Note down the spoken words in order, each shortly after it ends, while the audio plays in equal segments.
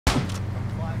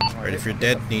Alright, if you're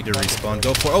dead, need to respawn.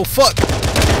 Go for it. Oh, fuck!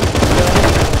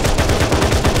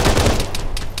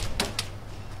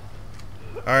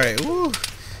 Alright, woo.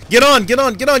 Get on, get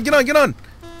on, get on, get on, get on!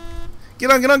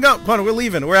 Get on, get on, go! Come on, we're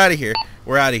leaving. We're out of here.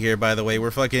 We're out of here, by the way. We're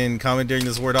fucking commandeering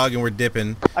this Warthog and we're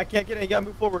dipping. I can't get in. You gotta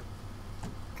move forward.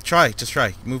 Try, just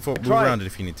try. Move forward, move around it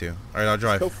if you need to. Alright, I'll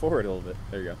drive. Go forward a little bit.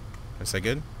 There you go. Is that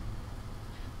good?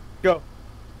 Go.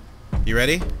 You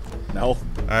ready? No.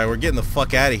 Alright, we're getting the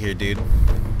fuck out of here, dude.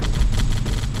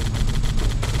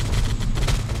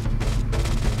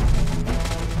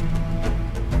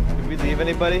 Did we leave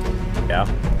anybody? Yeah.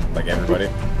 Like everybody.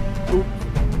 Oop.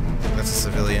 That's a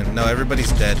civilian. No,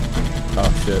 everybody's dead.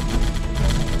 Oh shit.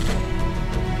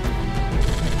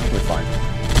 We're fine.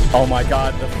 Oh my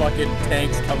god, the fucking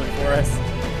tank's coming for us.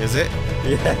 Is it?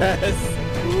 Yes.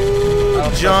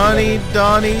 Ooh, Johnny,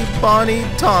 Donnie, Bonnie,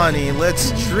 Tawny.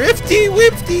 Let's drifty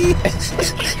whifty.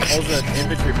 Also,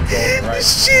 infantry patrol, right?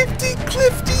 Shifty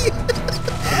clifty.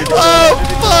 Oh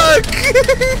fuck.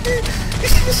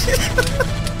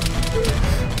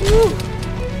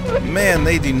 Man,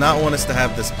 they do not want us to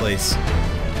have this place.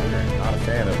 We're not a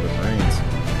fan of the Marines.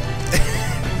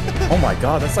 Oh my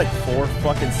god, that's like 4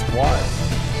 fucking squads.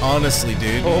 Honestly,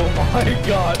 dude. Oh my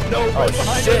god. No, Oh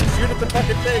shit, shoot at the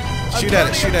fucking thing. Shoot at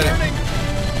it, shoot at it.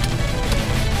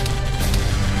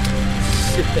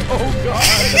 Shit. Oh god.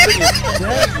 That thing is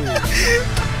deadly.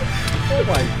 Oh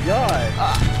my god.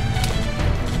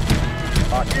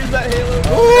 Here's that Halo.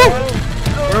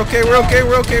 We're okay, we're okay,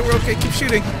 we're okay, we're okay. Keep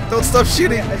shooting. Don't stop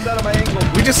shooting. It's out of my angle.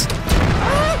 We just